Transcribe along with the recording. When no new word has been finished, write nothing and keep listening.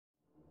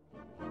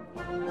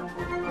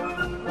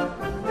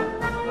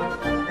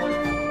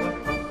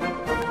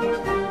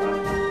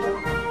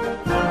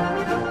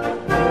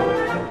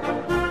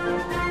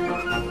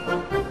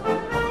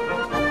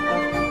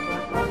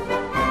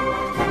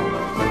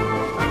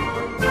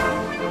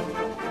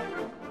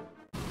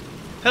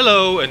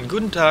Hello and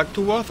guten Tag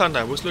to War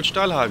Thunder with Lutz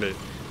Stahlhagel.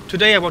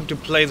 Today I want to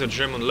play the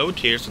German low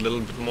tiers a little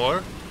bit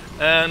more,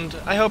 and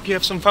I hope you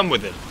have some fun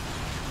with it.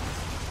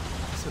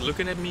 Is he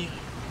looking at me?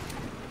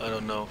 I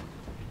don't know.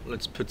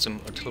 Let's put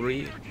some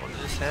artillery on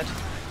his head.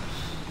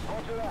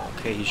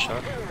 Okay, he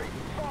shot.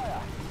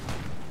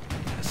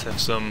 Let's have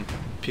some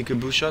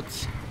peekaboo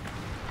shots.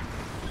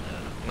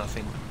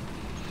 Nothing.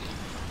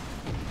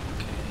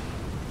 Okay.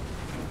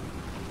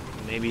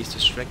 Maybe he's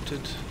distracted.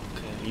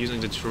 Okay, I'm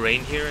using the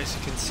terrain here, as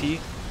you can see.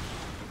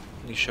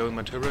 He's showing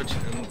my turret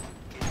and...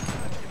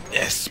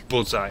 Yes!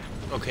 Bullseye!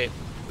 Okay,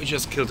 we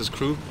just killed his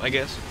crew, I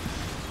guess.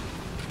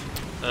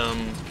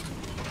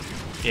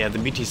 Yeah, the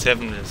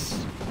BT-7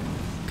 is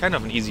kind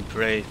of an easy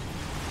prey.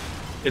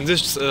 In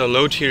this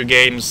low tier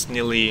games,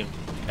 nearly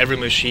every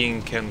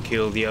machine can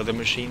kill the other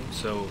machine,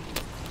 so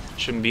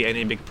shouldn't be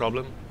any big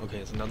problem. Okay,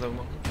 there's another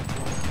one.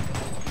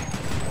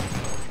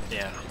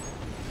 Yeah.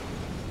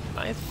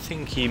 I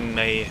think he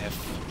may have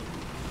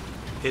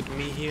hit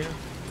me here,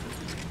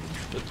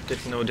 but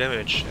did no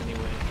damage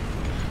anyway.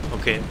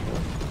 Okay.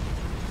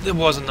 There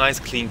was a nice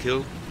clean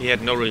kill. He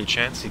had no real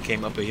chance, he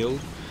came up a hill.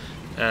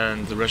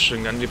 And the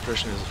Russian gun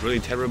depression is really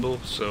terrible,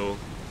 so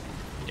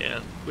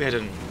yeah, we had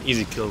an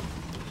easy kill.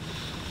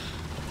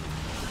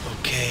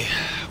 Okay,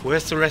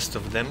 where's the rest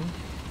of them?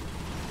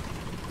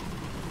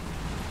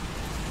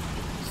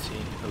 Let's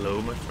see.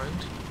 Hello, my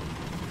friend.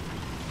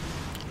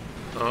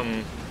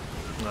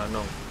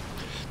 No.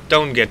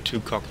 Don't get too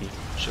cocky.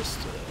 Just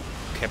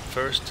cap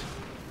first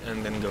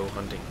and then go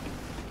hunting.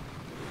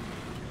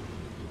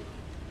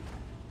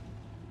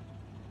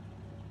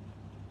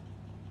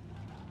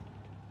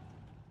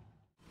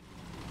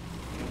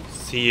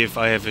 See if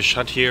I have a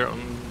shot here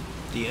on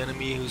the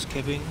enemy who's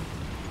capping.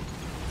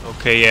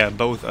 Okay, yeah,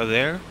 both are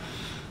there.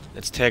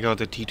 Let's take out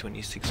the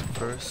T-26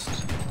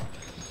 first.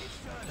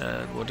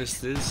 And what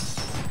is this?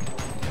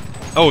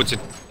 Oh, it's a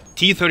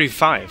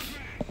T-35.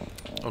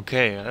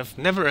 Okay, I've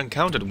never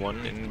encountered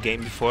one in the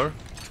game before.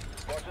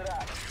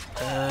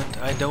 And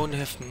I don't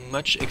have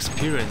much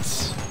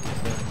experience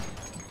with them.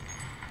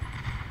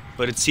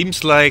 But it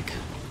seems like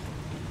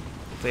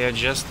they are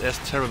just as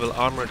terrible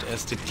armored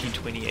as the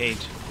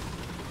T-28.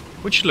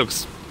 Which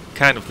looks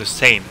kind of the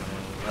same,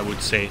 I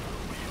would say.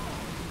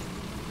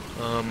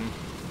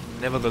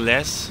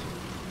 Nevertheless,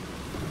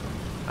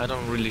 I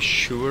don't really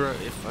sure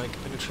if I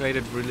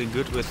penetrated really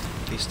good with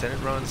the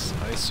standard rounds.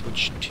 I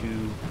switched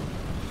to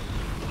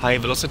high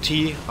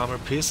velocity armor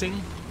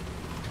piercing.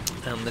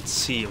 And let's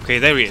see. Okay,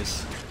 there he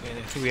is. Okay,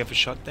 I think we have a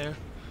shot there.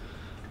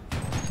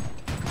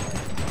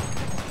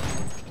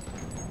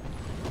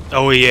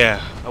 Oh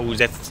yeah. Oh,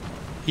 that's...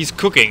 He's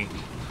cooking.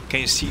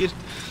 Can you see it?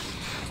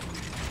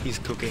 He's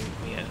cooking.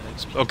 Yeah.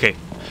 Okay.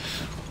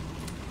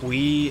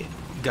 We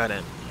got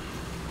him.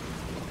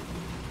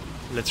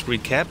 Let's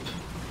recap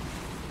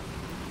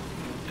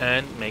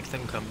and make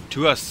them come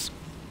to us.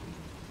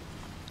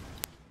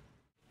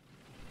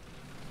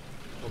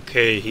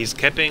 Okay, he's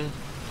capping.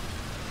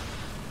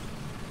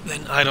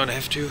 Then I don't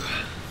have to.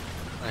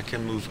 I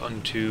can move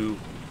on to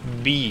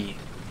B.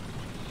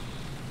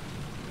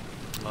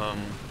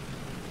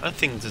 I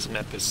think this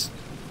map is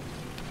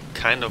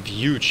kind of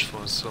huge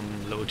for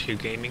some low tier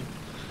gaming.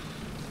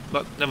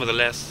 But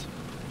nevertheless,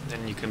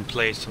 then you can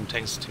play some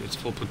tanks to its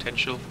full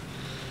potential.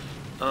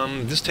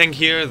 This tank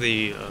here,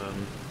 the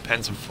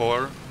Panzer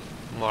IV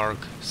Mark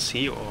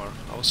C or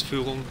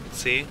Ausführung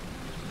C,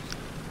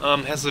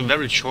 has a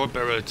very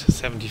short-barreled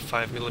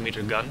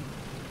 75mm gun.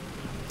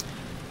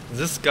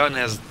 This gun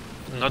has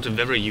not a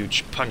very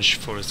huge punch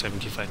for a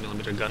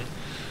 75mm gun,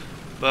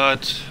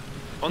 but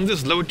on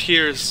these low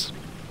tiers,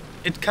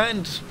 it's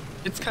kind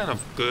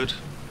of good.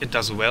 It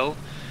does well.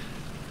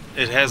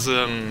 It has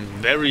a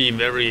very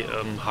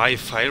high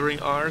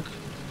firing arc,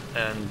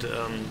 and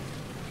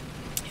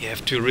you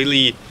have to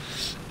really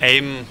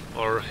aim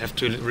or have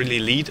to really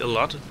lead a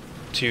lot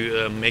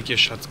to make your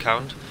shots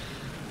count.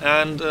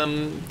 And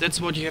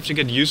that's what you have to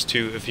get used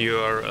to if you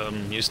are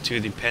used to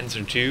the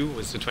Panzer II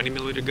with the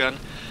 20mm gun,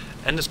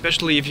 and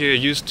especially if you're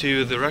used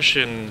to the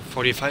Russian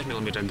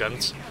 45mm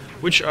guns,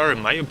 which are,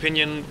 in my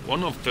opinion,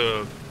 one of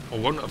the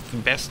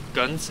best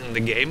guns in the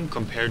game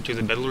compared to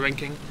the battle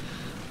ranking.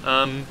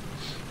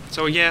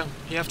 So yeah,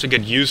 you have to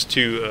get used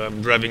to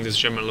driving these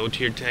German low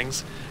tier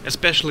tanks,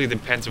 especially the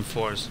Panzer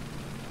IVs.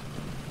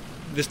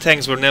 These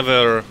tanks were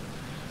never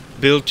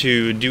built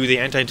to do the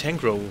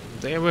anti-tank role.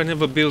 They were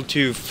never built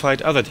to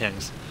fight other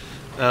tanks.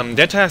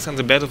 Their task on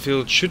the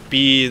battlefield should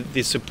be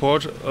the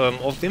support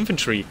of the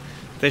infantry.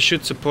 They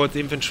should support the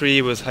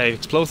infantry with high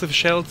explosive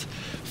shells,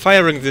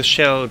 firing the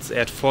shells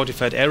at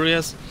fortified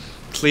areas,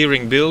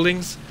 clearing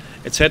buildings,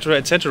 etc.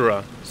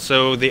 etc.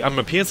 So the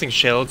armor-piercing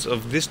shells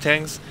of these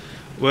tanks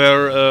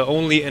were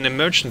only an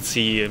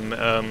emergency.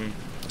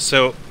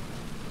 So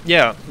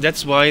yeah,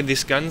 that's why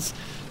these guns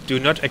do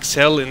not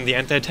excel in the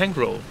anti-tank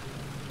role.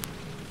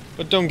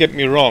 But don't get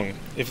me wrong,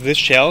 if these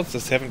shells, the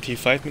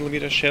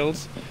 75mm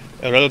shells,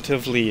 a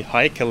relatively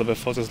high caliber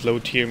for these low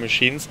tier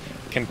machines,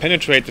 can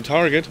penetrate the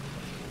target,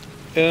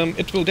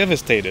 it will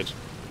devastate it.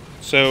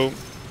 So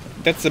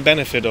that's the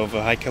benefit of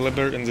a high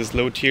caliber in these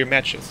low tier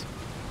matches.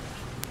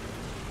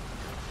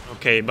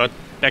 Okay, but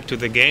back to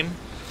the game.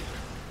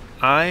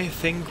 I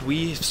think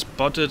we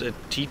spotted a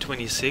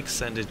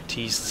T-26 and a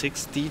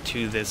T-60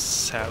 to the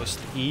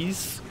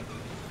southeast.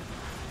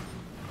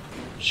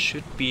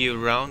 Should be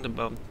around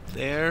about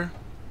there.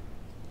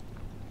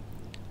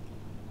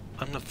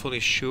 I'm not fully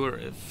sure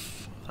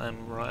if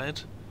I'm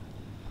right.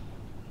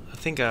 I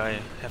think I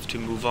have to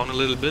move on a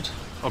little bit.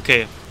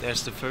 Okay,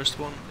 there's the first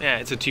one. Yeah,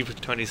 it's a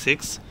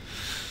T-26.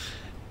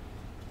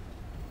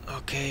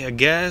 Okay, I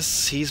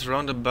guess he's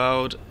round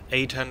about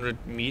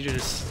 800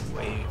 meters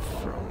away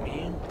from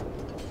me.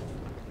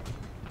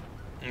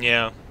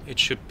 Yeah, it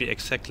should be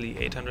exactly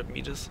 800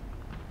 meters.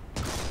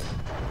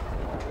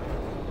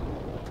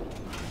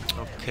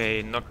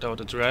 Okay, knocked out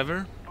the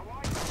driver.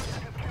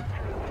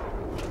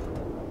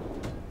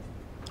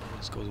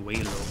 This goes way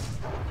low.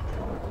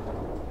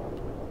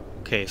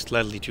 Okay,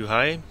 slightly too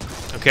high.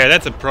 Okay,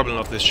 that's a problem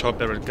of these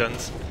short-barreled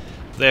guns.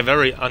 They're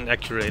very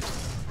inaccurate.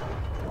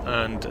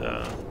 And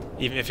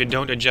even if you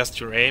don't adjust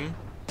your aim,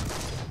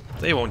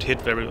 they won't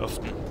hit very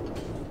often.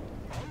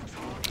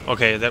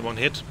 Okay, that one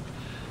hit.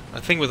 I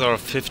think with our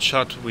 5th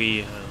shot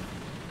we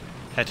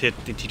had hit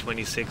the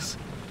T-26.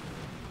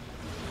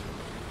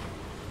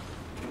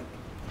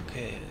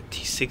 Okay,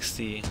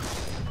 T-60.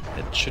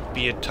 That should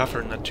be a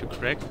tougher nut to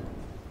crack.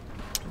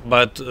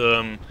 But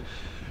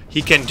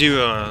he can do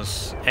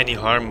us any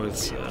harm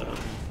with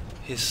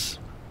his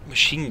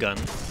machine gun.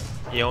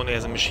 He only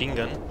has a machine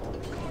gun.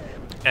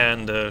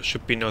 And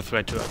should be no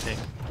threat to our tank.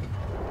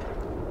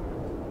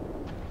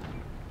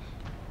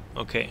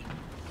 Okay.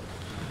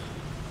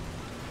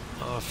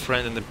 Our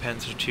friend in the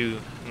Panzer II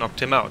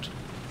knocked him out.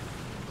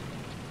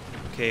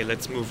 Okay,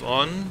 let's move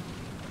on.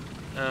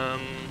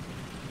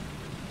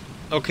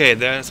 Okay,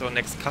 there's our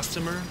next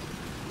customer.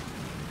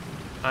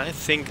 I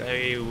think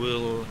I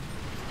will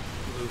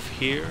move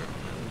here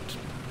and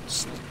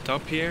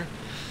stop here.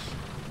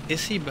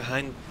 Is he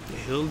behind the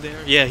hill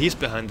there? Yeah, he's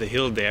behind the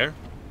hill there.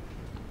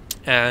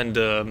 And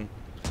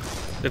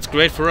that's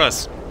great for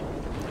us.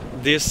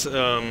 This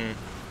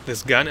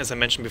this gun, as I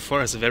mentioned before,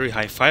 has a very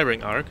high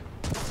firing arc.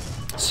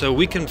 So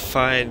we can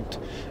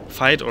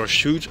fight or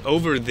shoot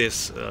over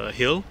this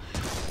hill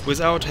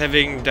without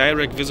having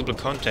direct visible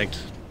contact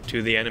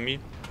to the enemy,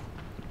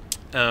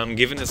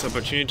 given this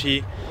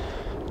opportunity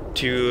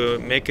to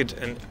make it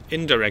an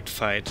indirect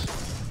fight.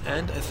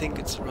 And I think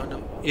it's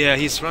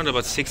he's around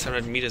about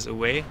 600 meters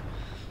away,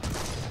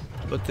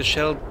 but the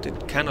shell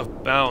did kind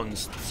of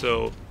bounce.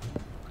 So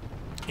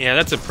yeah,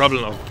 that's a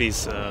problem of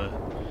these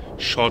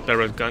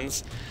short-barreled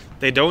guns.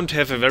 They don't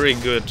have a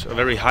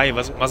very high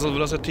muzzle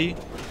velocity,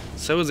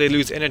 so they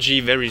lose energy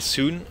very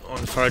soon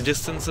on far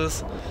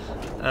distances,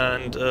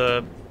 and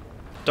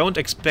don't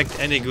expect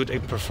any good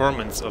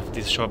performance of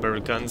these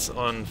short-barreled guns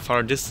on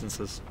far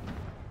distances.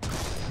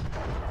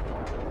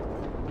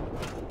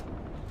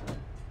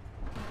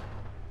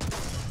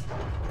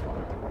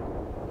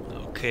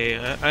 Okay,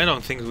 I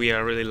don't think we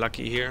are really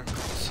lucky here.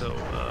 So,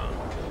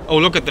 oh,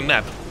 look at the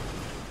map.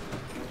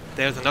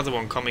 There's another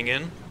one coming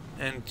in,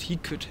 and he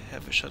could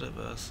have a shot at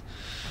us.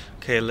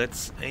 Okay,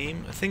 let's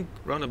aim. I think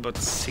around about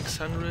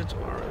 600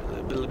 or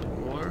a little bit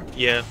more.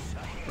 Yeah,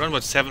 around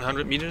about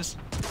 700 meters.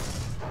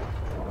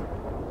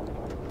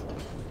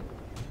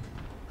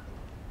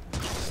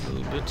 Just a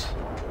little bit.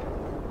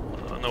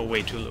 No,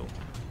 way too low.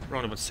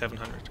 Around about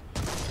 700.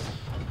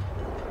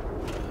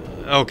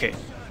 Okay,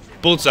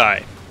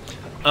 bullseye.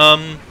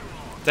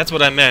 That's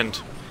what I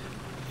meant.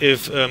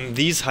 If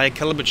these high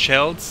caliber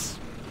shells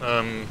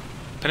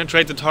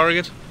penetrate the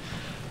target,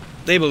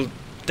 they will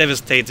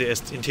devastate the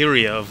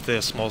interior of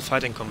the small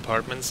fighting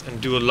compartments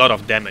and do a lot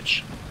of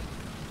damage.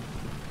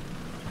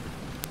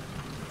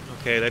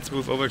 Okay, let's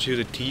move over to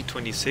the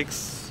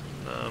T-26,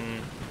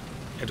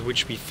 at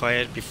which we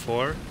fired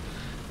before.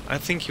 I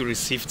think he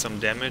received some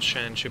damage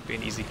and should be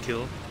an easy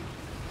kill.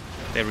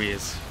 There he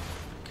is.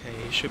 Okay,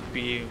 he should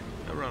be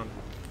around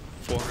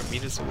 400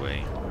 meters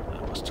away.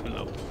 That was too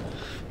low.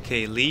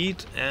 Okay,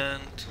 lead,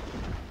 and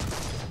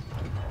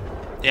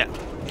yeah,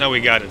 now we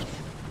got it.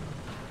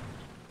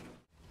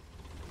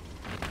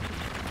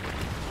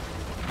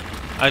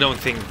 I don't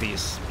think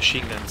these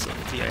machine guns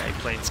of the AI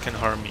planes can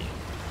harm me.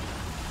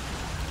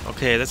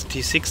 Okay, that's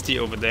T-60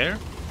 over there.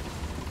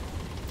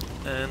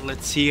 And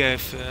let's see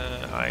if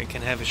I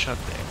can have a shot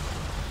there.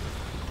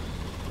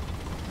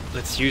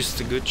 Let's use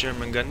the good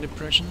German gun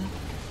depression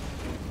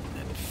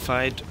and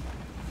fight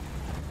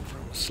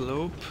from a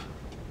slope.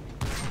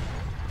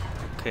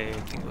 Okay, I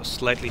think it was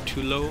slightly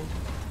too low.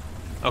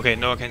 Okay,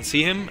 now I can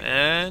see him,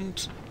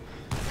 and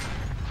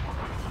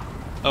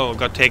oh,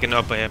 got taken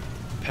up by a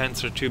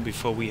Panzer II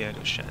before we had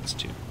a chance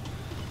to.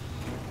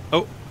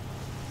 Oh,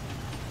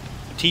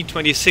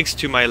 T-26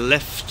 to my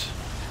left.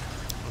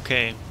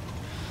 Okay,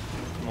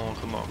 come on,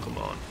 come on, come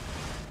on.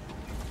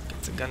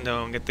 Get the gun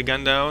down, get the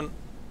gun down.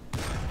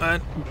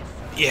 And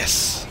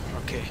yes,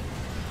 okay.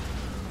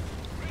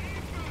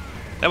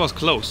 That was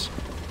close.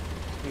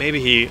 Maybe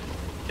he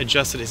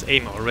adjusted his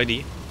aim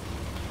already.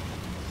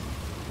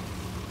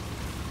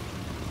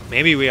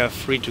 Maybe we are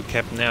free to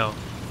cap now.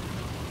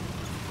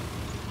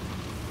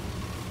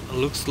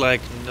 Looks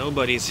like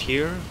nobody's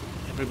here.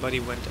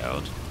 Everybody went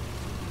out.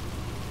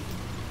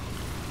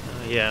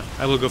 Yeah,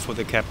 I will go for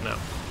the cap now.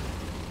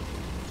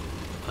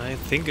 I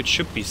think it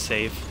should be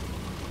safe.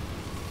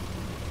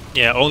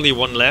 Yeah, only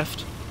one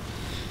left.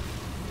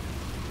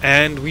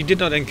 And we did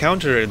not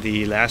encounter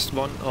the last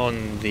one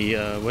on the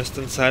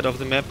western side of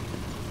the map.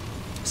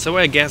 So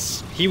I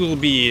guess he will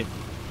be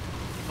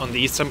on the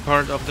eastern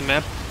part of the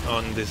map,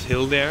 on this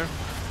hill there.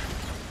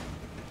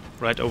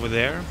 Right over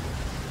there.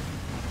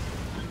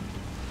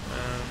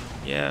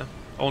 Yeah,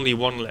 only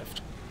one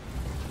left.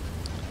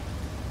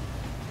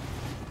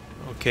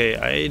 Okay,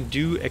 I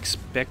do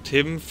expect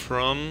him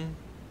from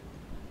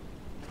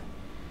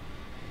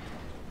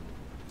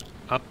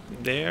up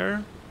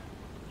there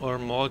or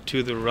more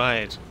to the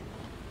right.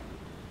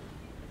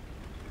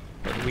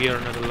 But we are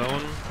not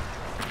alone.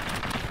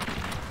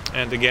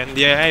 And again,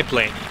 the AI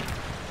plane.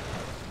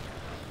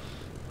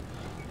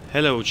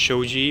 Hello,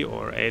 Shoji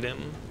or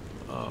Adam,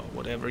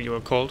 whatever you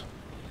are called.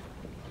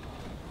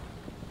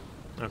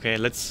 Okay,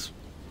 let's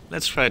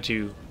try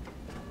to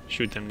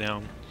shoot them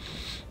down.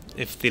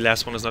 If the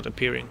last one is not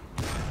appearing.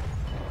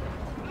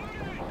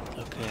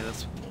 Okay,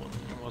 that's one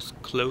was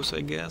close,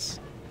 I guess.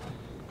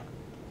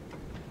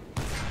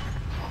 I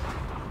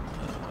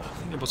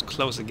think it was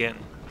close again,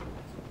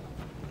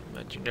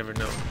 but you never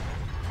know.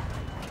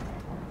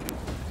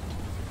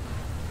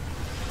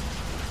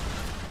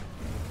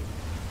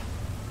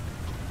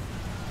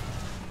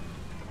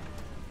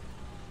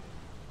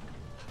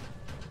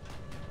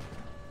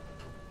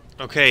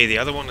 Okay, the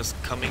other one is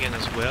coming in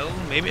as well.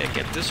 Maybe I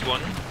get this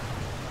one.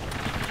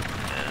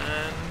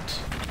 And...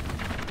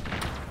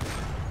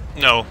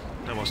 no,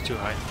 that was too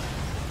high.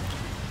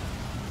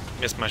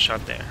 Missed my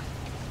shot there.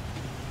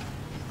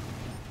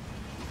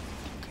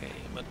 Okay,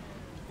 but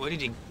where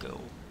did he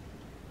go?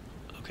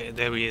 Okay,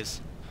 there he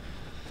is.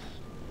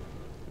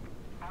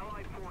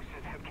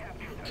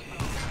 Okay.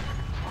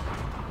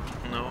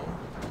 No.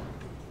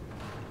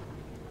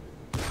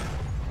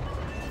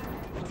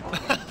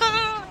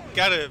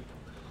 Got him!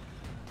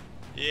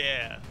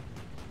 Yeah.